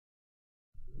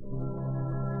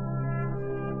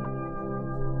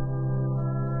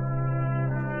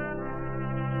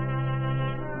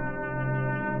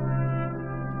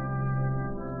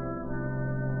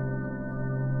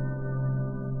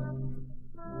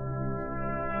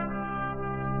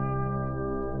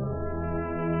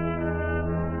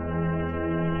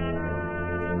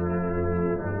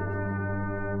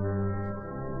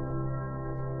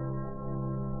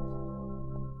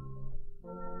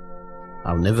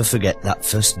I'll never forget that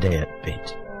first day at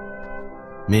pit.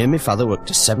 Me and my father worked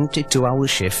a 72-hour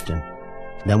shift, and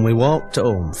then we walked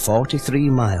home 43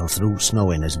 miles through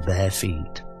snow in his bare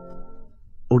feet,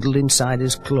 huddled inside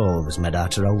his clothes made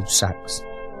out of old sacks.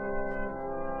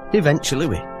 Eventually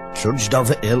we trudged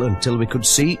over hill until we could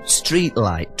see street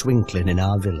light twinkling in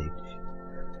our village.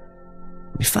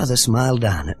 My father smiled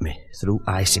down at me through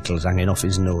icicles hanging off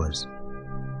his nose.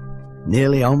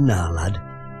 "Nearly home now, lad,"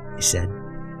 he said.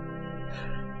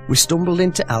 We stumbled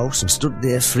into house and stood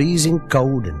there freezing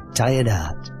cold and tired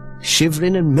out,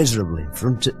 shivering and miserable in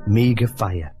front of meagre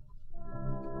fire.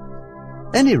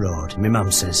 "Any road," my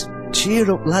mum says. "Cheer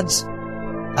up, lads.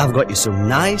 I've got you some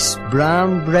nice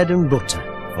brown bread and butter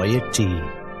for your tea."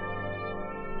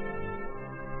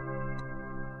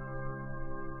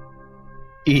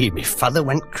 Me father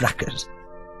went crackers.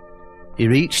 He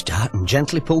reached out and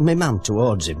gently pulled my mum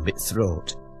towards him by the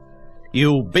throat.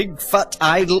 "You big, fat,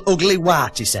 idle, ugly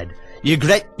wart," he said. "You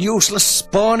great, useless,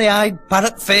 spawny-eyed,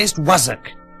 parrot-faced wazzock."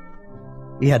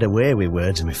 He had a way with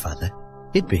words, my father.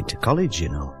 He'd been to college, you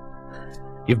know.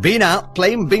 "You've been out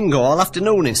playing bingo all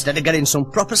afternoon instead of getting some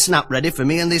proper snap ready for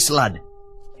me and this lad,"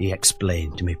 he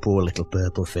explained to me poor little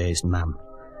purple-faced mam.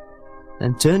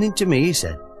 Then turning to me, he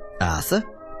said, "Arthur?"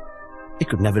 He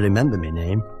could never remember my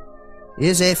name.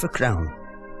 "Here's half a crown.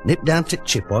 Nip down to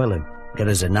Chipoil and get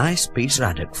us a nice piece of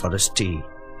haddock for us tea.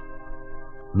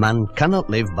 Man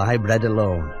cannot live by bread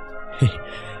alone."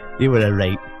 He were a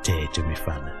right day to me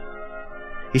father.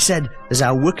 He said as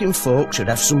how working folk should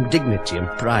have some dignity and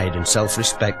pride and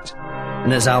self-respect,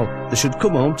 and as how they should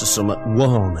come home to somewhat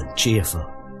warm and cheerful.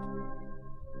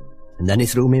 And then he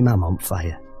threw me mam on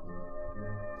fire.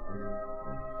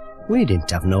 We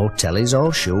didn't have no tellies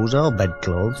or shoes or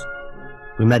bedclothes.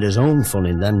 We made us own fun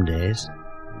in them days.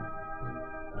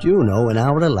 Do you know, when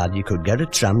I were a lad, you could get a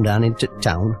tram down into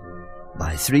town,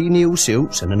 buy 3 new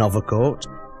suits and an overcoat,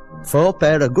 4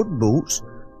 pair of good boots,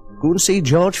 go and see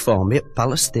George Formby at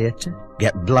Palace Theatre,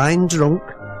 get blind drunk,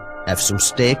 have some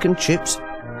steak and chips,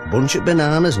 a bunch of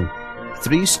bananas and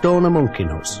 3 stone of monkey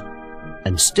nuts,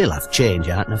 and still have change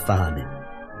out in a farthing.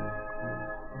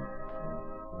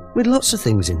 We'd lots of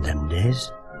things in them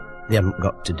days they haven't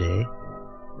got today.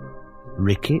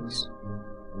 Rickets,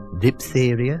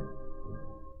 diphtheria,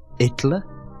 Hitler,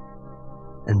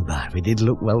 and by we did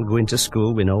look well going to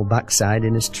school with no backside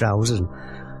in his trousers and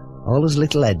all his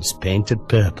little heads painted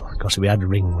purple because we had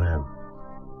ringworm.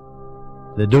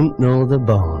 They don't know they're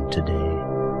born today.